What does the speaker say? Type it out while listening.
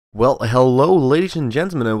Well, hello ladies and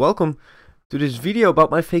gentlemen, and welcome to this video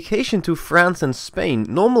about my vacation to France and Spain.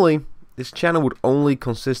 Normally, this channel would only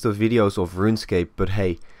consist of videos of RuneScape, but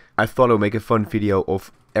hey, I thought I would make a fun video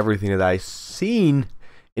of everything that I've seen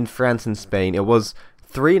in France and Spain. It was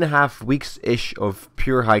 3.5 weeks-ish of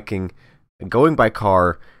pure hiking, going by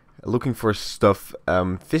car, looking for stuff,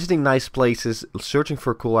 visiting nice places, searching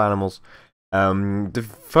for cool animals. The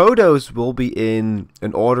photos will be in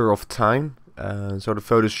an order of time. So the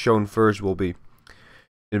photos shown first will be in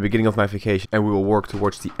the beginning of my vacation, and we will work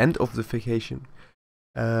towards the end of the vacation.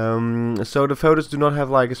 So the photos do not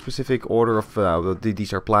have like a specific order of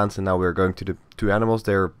these are plants, and now we're going to the two animals.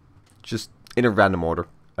 They're just in a random order,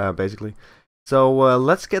 basically. So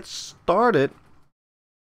let's get started.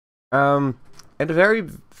 At the very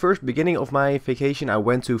first beginning of my vacation, I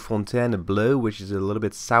went to Fontainebleau, which is a little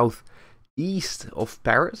bit southeast of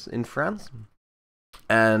Paris in France.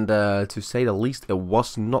 And to say the least, it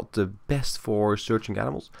was not the best for searching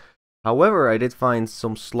animals. However, I did find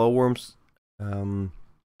some slow worms.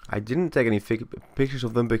 I didn't take any pictures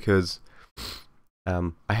of them because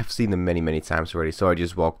I have seen them many times already. So I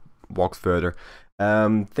just walked further.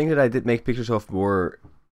 Thing that I did make pictures of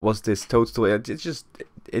was this toadstool.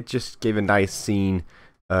 It just gave a nice scene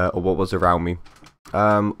of what was around me.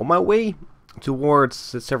 On my way towards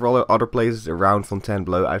several other places around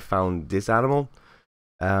Fontainebleau, I found this animal.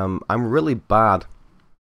 I'm really bad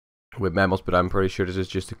with mammals, but I'm pretty sure this is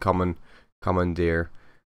just a common deer.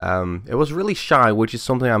 It was really shy, which is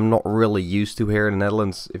something I'm not really used to here in the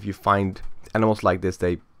Netherlands. If you find animals like this,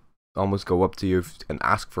 they almost go up to you and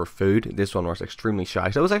ask for food. This one was extremely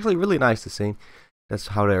shy, so it was actually really nice to see. That's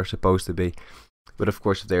how they're supposed to be. But of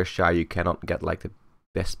course, if they're shy, you cannot get like the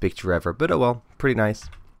best picture ever. But oh well, pretty nice.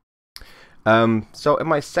 So at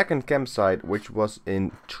my second campsite, which was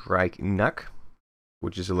in Trijknak,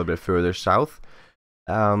 which is a little bit further south,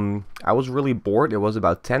 I was really bored. It was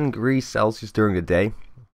about 10 degrees Celsius during the day,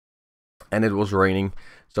 and it was raining.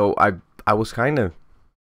 So I was kind of,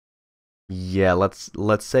 yeah, let's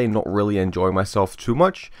say not really enjoying myself too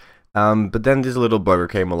much. But then this little bugger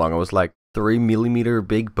came along. It was like 3mm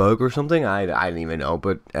big bug or something. I didn't even know.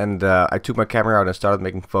 And I took my camera out and started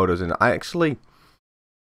making photos, and I actually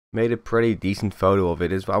made a pretty decent photo of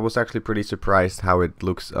it. I was actually pretty surprised how it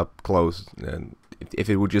looks up close. And if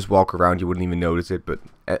it would just walk around, you wouldn't even notice it. But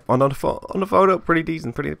on the photo, pretty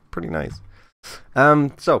decent, pretty nice.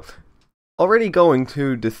 So already going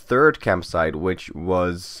to the third campsite, which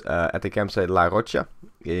was at the campsite La Rocha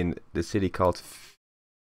in the city called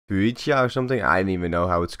Fuitia or something. I didn't even know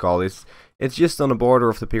how it's called. It's just on the border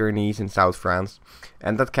of the Pyrenees in South France,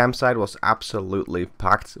 and that campsite was absolutely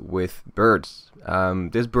packed with birds.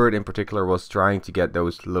 This bird in particular was trying to get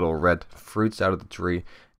those little red fruits out of the tree,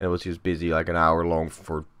 and it was just busy like an hour long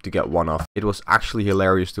to get one off. It was actually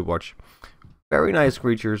hilarious to watch. Very nice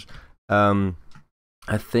creatures.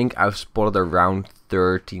 I think I've spotted around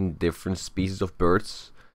 13 different species of birds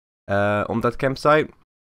on that campsite.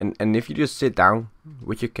 And if you just sit down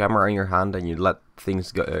with your camera in your hand and you let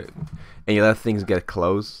things go, get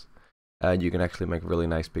close, you can actually make really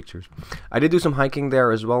nice pictures. I did do some hiking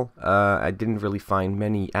there as well. I didn't really find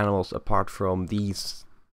many animals apart from these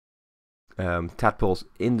tadpoles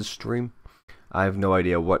in the stream. I have no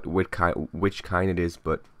idea which kind it is,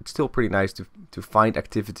 but it's still pretty nice to find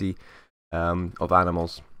activity of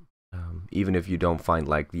animals, even if you don't find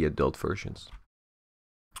like the adult versions.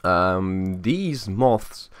 These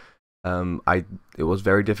moths, it was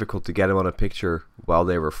very difficult to get them on a picture while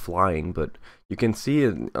they were flying, but you can see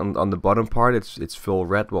it on the bottom part. It's full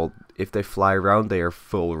red. Well, if they fly around, they are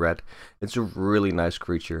full red. It's a really nice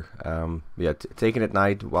creature. Yeah, taken at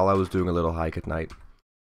night while I was doing a little hike at night.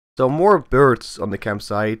 So more birds on the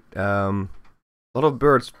campsite. A lot of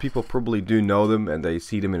birds. People probably do know them and they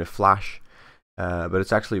see them in a flash. But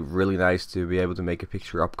it's actually really nice to be able to make a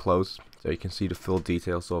picture up close, so you can see the full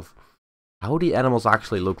details of how the animals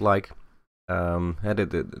actually look like.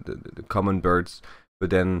 The common birds, but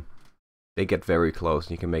then they get very close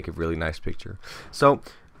and you can make a really nice picture. So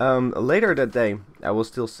later that day, I was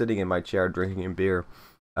still sitting in my chair drinking a beer.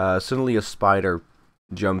 Suddenly a spider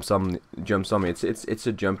jumps on me. It's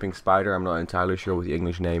a jumping spider. I'm not entirely sure what the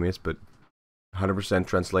English name is, but 100%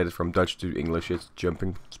 translated from Dutch to English, it's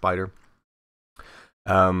jumping spider.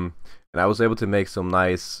 And I was able to make some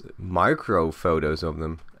nice micro photos of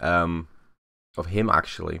them, of him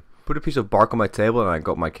actually. Put a piece of bark on my table and I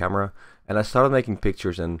got my camera and I started making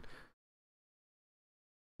pictures, and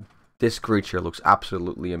this creature looks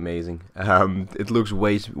absolutely amazing. It looks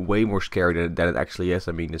way more scary than it actually is.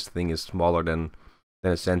 I mean, this thing is smaller than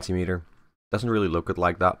a centimeter. Doesn't really look it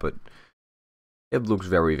like that, but It looks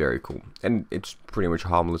very, very cool. And it's pretty much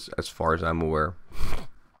harmless as far as I'm aware.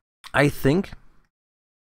 I think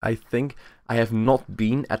I have not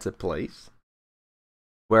been at a place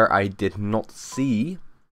where I did not see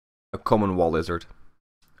a common wall lizard.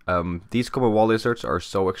 These common wall lizards are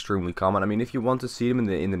so extremely common. I mean, if you want to see them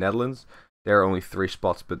in the Netherlands, there are only 3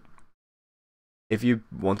 spots. But if you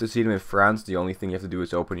want to see them in France, the only thing you have to do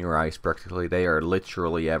is open your eyes. Practically, they are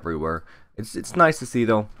literally everywhere. It's nice to see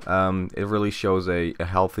though. It really shows a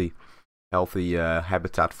healthy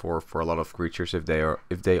habitat for a lot of creatures if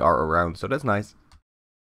they are around. So that's nice.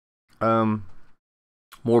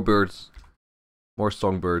 More birds, more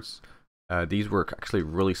songbirds. These were actually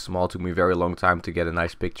really small. Took me a very long time to get a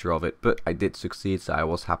nice picture of it, but I did succeed, so I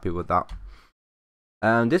was happy with that.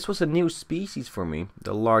 And this was a new species for me,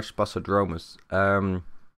 the large Pasodromus.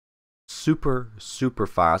 Super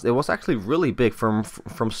fast. It was actually really big from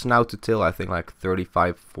snout to tail. I think like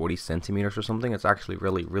 35-40 centimeters or something. It's actually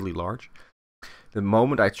really large. The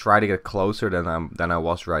moment I tried to get closer than I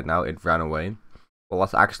was right now, it ran away. Well,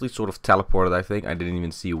 it's actually sort of teleported, I think. I didn't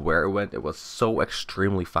even see where it went. It was so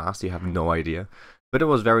extremely fast, you have no idea. But it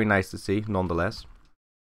was very nice to see, nonetheless.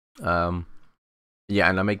 Yeah,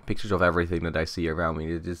 and I make pictures of everything that I see around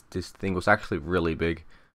me. This thing was actually really big.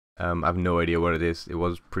 I have no idea what it is. It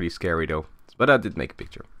was pretty scary though. But I did make a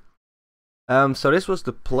picture. So this was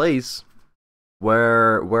the place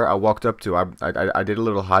where I walked up to. I did a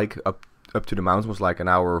little hike up to the mountain. It was like an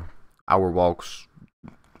hour walks,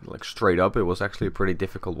 like straight up. It was actually a pretty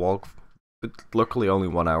difficult walk, but luckily only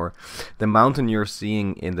 1 hour. The mountain you're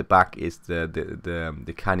seeing in the back is the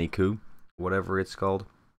Canicu, whatever it's called.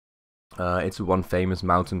 It's one famous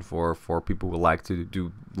mountain for people who like to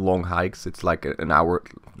do long hikes. It's like an hour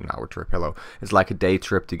trip. Hello, it's like a day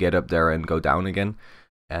trip to get up there and go down again.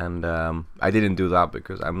 And I didn't do that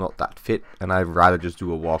because I'm not that fit, and I'd rather just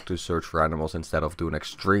do a walk to search for animals instead of do an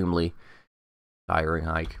extremely tiring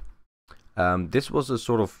hike. This was a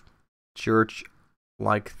sort of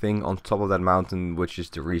church-like thing on top of that mountain, which is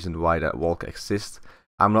the reason why that walk exists.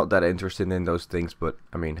 I'm not that interested in those things, but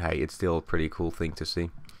I mean, hey, it's still a pretty cool thing to see.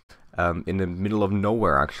 In the middle of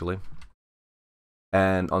nowhere, actually.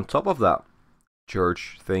 And on top of that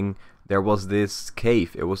church thing, there was this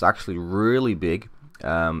cave. It was actually really big,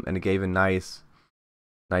 and it gave a nice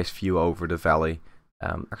view over the valley.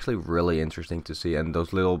 Actually really interesting to see. And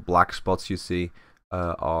those little black spots you see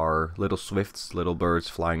are little swifts, little birds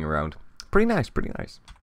flying around. Pretty nice.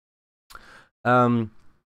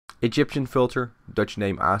 Egyptian filter, Dutch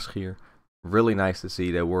name Aasgier. Really nice to see.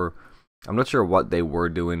 They were, I'm not sure what they were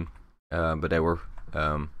doing, but they were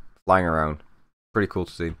flying around. Pretty cool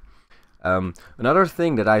to see. Another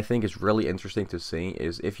thing that I think is really interesting to see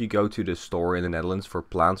is if you go to the store in the Netherlands for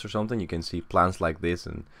plants or something, you can see plants like this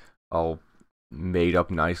and all made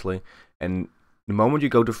up nicely. And the moment you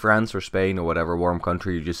go to France or Spain or whatever warm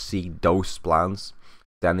country, you just see those plants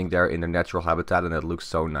standing there in their natural habitat, and it looks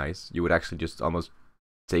so nice. You would actually just almost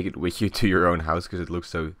take it with you to your own house because it looks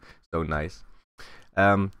so nice.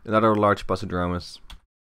 Another large Pasodromus.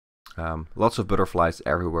 Lots of butterflies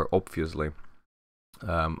everywhere, obviously.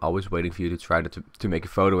 Always waiting for you to try to make a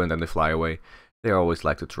photo and then they fly away. They always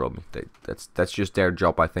like to troll me. That's just their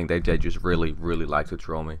job, I think. They just really like to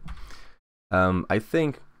troll me. I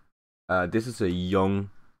think this is a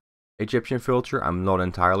young Egyptian filter. I'm not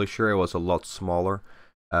entirely sure. It was a lot smaller.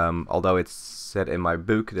 Although it's said in my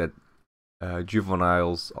book that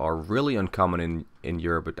juveniles are really uncommon in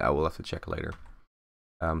Europe, but I will have to check later.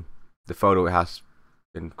 The photo has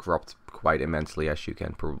been cropped quite immensely, as you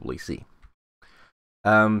can probably see.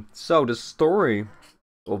 So the story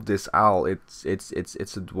of this owl, it's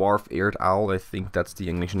a dwarf-eared owl. I think that's the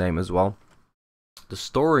English name as well. The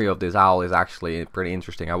story of this owl is actually pretty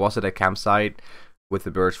interesting. I was at a campsite with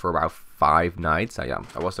the birds for about 5 nights. I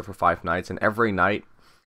was there for 5 nights, and every night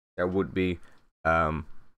there would be a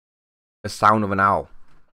sound of an owl.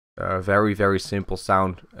 A very simple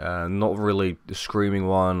sound, not really the screaming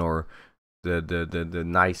one or the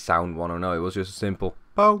nice sound one, or no, it was just a simple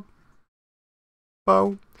bow,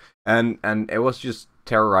 bow, and it was just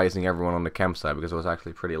terrorizing everyone on the campsite because it was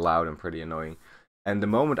actually pretty loud and pretty annoying. And the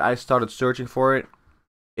moment I started searching for it,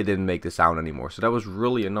 it didn't make the sound anymore, so that was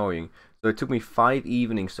really annoying. So it took me 5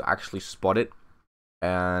 evenings to actually spot it.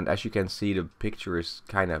 And as you can see, the picture is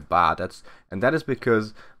kind of bad. That is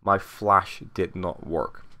because my flash did not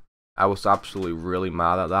work. I was absolutely really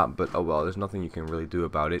mad at that, but oh well, there's nothing you can really do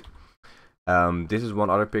about it. This is one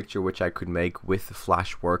other picture which I could make with the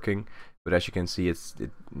flash working, but as you can see, it's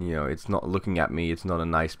not looking at me. It's not a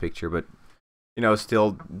nice picture, but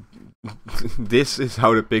still, this is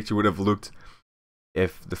how the picture would have looked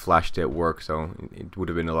if the flash did work, so it would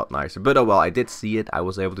have been a lot nicer. But oh well, I did see it. I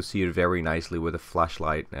was able to see it very nicely with a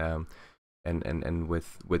flashlight, and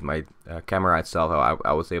with my camera itself.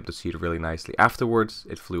 I was able to see it really nicely. Afterwards,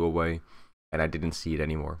 it flew away, and I didn't see it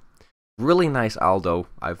anymore. Really nice owl though.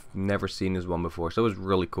 I've never seen this one before, so it was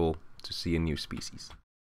really cool to see a new species.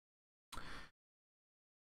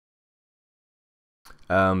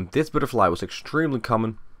 This butterfly was extremely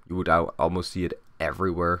common. You would almost see it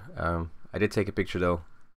everywhere. I did take a picture though,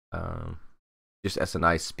 just as a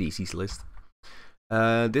nice species list.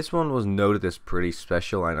 This one was noted as pretty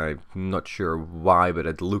special, and I'm not sure why, but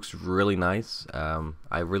it looks really nice.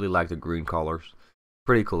 I really like the green colors.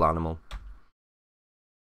 Pretty cool animal.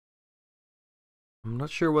 I'm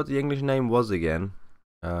not sure what the English name was again,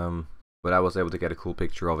 but I was able to get a cool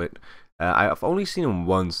picture of it. I've only seen him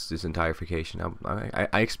once this entire vacation.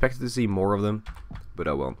 I expected to see more of them, but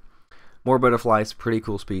oh well. More butterflies, pretty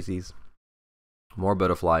cool species. More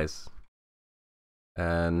butterflies.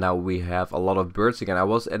 And now we have a lot of birds again.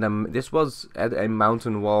 This was at a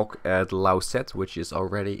mountain walk at Lauset, which is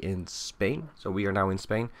already in Spain. So we are now in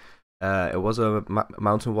Spain. It was a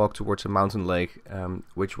mountain walk towards a mountain lake,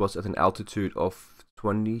 which was at an altitude of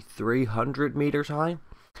 2,300 meters high.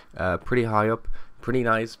 Pretty high up, pretty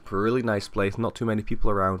nice, really nice place. Not too many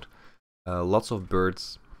people around, lots of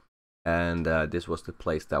birds, and this was the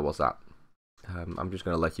place that was at. I'm just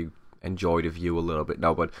gonna let you enjoy the view a little bit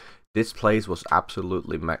now, but this place was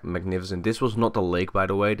absolutely magnificent. This was not the lake, by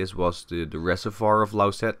the way. This was the reservoir of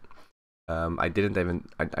Lauset. I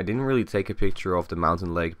didn't really take a picture of the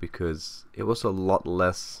mountain lake because it was a lot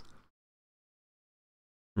less.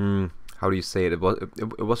 How do you say it? It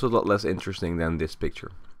was a lot less interesting than this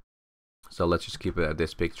picture. So let's just keep it at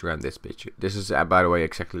this picture and this picture. This is, by the way,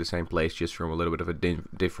 exactly the same place, just from a little bit of a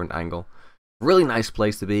different angle. Really nice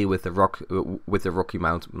place to be with the Rocky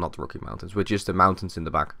Mountains, not the Rocky Mountains, with just the mountains in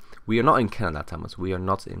the back. We are not in Canada, Thomas. We are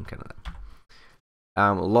not in Canada.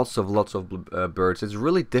 Lots of birds. It's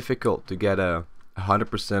really difficult to get a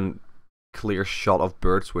 100% clear shot of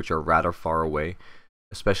birds which are rather far away,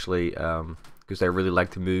 especially because they really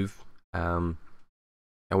like to move. And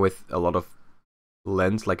with a lot of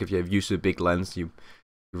lens, like if you have used a big lens, you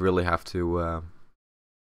really have to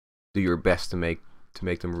do your best to make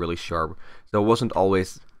them really sharp. So it wasn't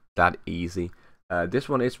always that easy. This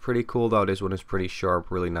one is pretty cool though. This one is pretty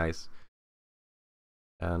sharp, really nice,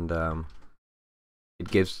 and it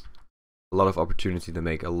gives a lot of opportunity to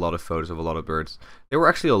make a lot of photos of a lot of birds. There were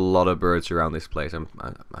actually a lot of birds around this place.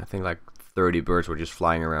 I think like 30 birds were just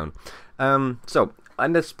flying around. So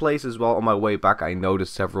in this place as well, on my way back, I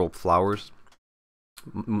noticed several flowers.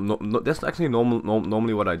 That's actually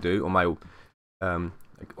normally what I do on my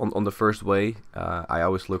on the first way. I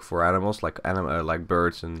always look for animals like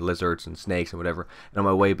birds and lizards and snakes and whatever. And on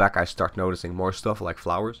my way back, I start noticing more stuff like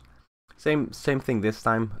flowers. Same thing this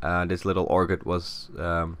time. This little orchid was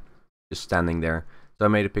just standing there, so I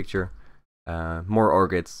made a picture. More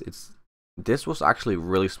orchids. This was actually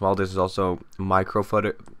really small. This is also micro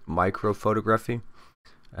photography.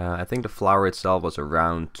 I think the flower itself was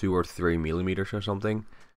around 2 or 3 millimeters or something.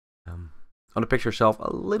 On the picture itself,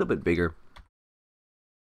 a little bit bigger.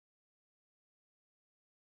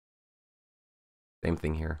 Same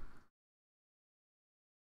thing here.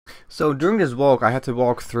 So during this walk, I had to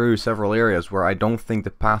walk through several areas where I don't think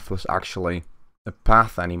the path was actually a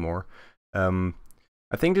path anymore. I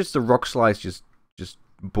think just the rock slides just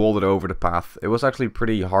bouldered over the path. It was actually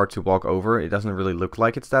pretty hard to walk over. It doesn't really look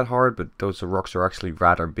like it's that hard, but those rocks are actually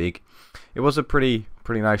rather big. It was a pretty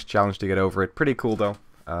nice challenge to get over it. Pretty cool though.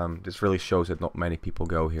 This really shows that not many people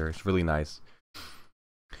go here. It's really nice.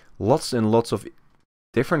 Lots and lots of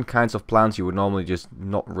different kinds of plants you would normally just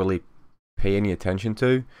not really pay any attention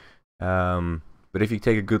to. But if you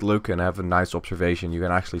take a good look and have a nice observation, you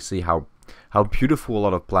can actually see how beautiful a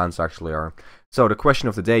lot of plants actually are. So the question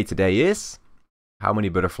of the day today is, how many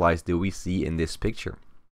butterflies do we see in this picture?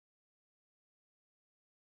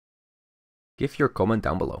 Give your comment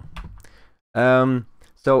down below.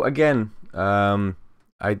 So again,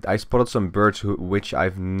 I spotted some birds which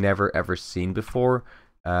I've never ever seen before.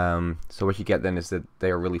 So what you get then is that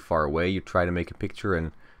they are really far away. You try to make a picture,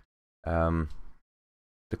 and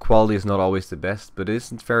the quality is not always the best, but it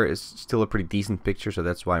isn't fair. It's still a pretty decent picture, so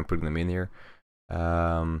that's why I'm putting them in here.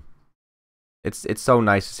 It's so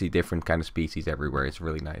nice to see different kind of species everywhere. It's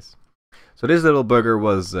really nice. So this little bugger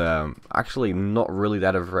was actually not really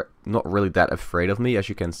that afraid of me. As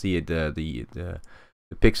you can see, the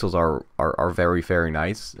pixels are very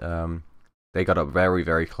nice. They got up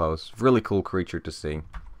very close. Really cool creature to see,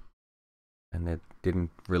 and it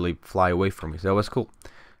didn't really fly away from me, so it was cool.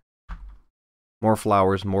 More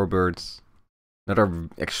flowers, more birds. Another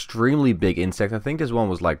extremely big insect. I think this one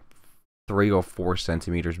was like 3 or 4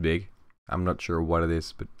 centimeters big. I'm not sure what it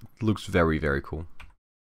is, but it looks very, very cool.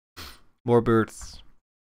 More birds.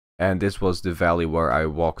 And this was the valley where I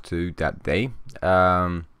walked to that day.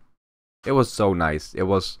 It was so nice. It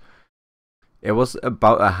was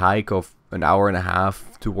about a hike of an hour and a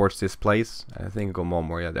half towards this place. I think go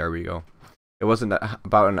more. Yeah, there we go. It was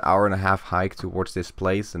about an hour and a half hike towards this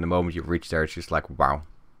place, and the moment you reach there, it's just like wow.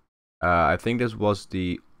 I think this was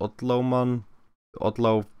the Otlo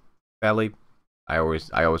Valley. I always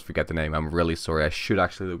forget the name. I'm really sorry. I should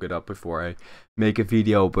actually look it up before I make a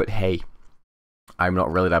video. But hey, I'm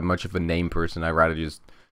not really that much of a name person. I'd rather just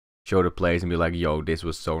show the place and be like, yo, this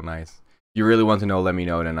was so nice. If you really want to know, let me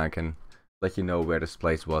know, then I can let you know where this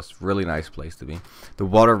place was. Really nice place to be. The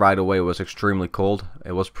water right away was extremely cold.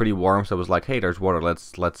 It was pretty warm, so I was like, hey, there's water.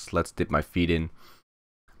 Let's dip my feet in.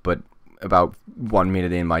 But about 1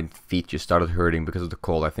 minute in, my feet just started hurting because of the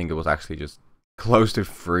cold. I think it was actually just close to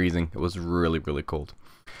freezing. It was really, really cold.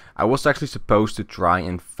 I was actually supposed to try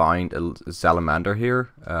and find a salamander here,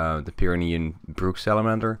 the Pyrenean brook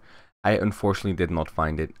salamander. I unfortunately did not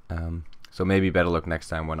find it. So maybe better luck next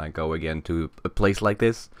time when I go again to a place like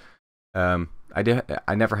this. I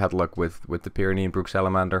never had luck with the Pyrenean brook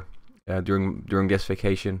salamander during this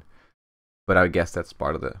vacation, but I guess that's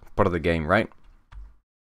part of the game, right?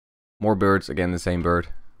 More birds, again the same bird.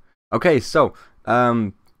 Okay, so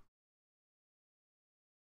I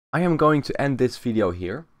am going to end this video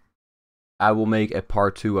here. I will make a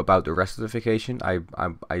part 2 about the rest of the vacation. I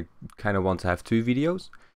kind of want to have 2 videos,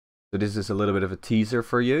 so this is a little bit of a teaser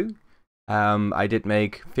for you. I did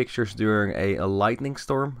make pictures during a lightning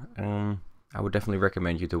storm. I would definitely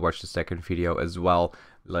recommend you to watch the second video as well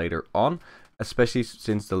later on, especially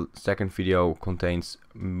since the second video contains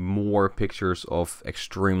more pictures of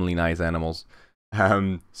extremely nice animals.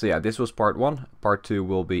 So yeah, this was part 1. Part 2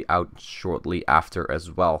 will be out shortly after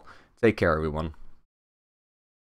as well. Take care, everyone.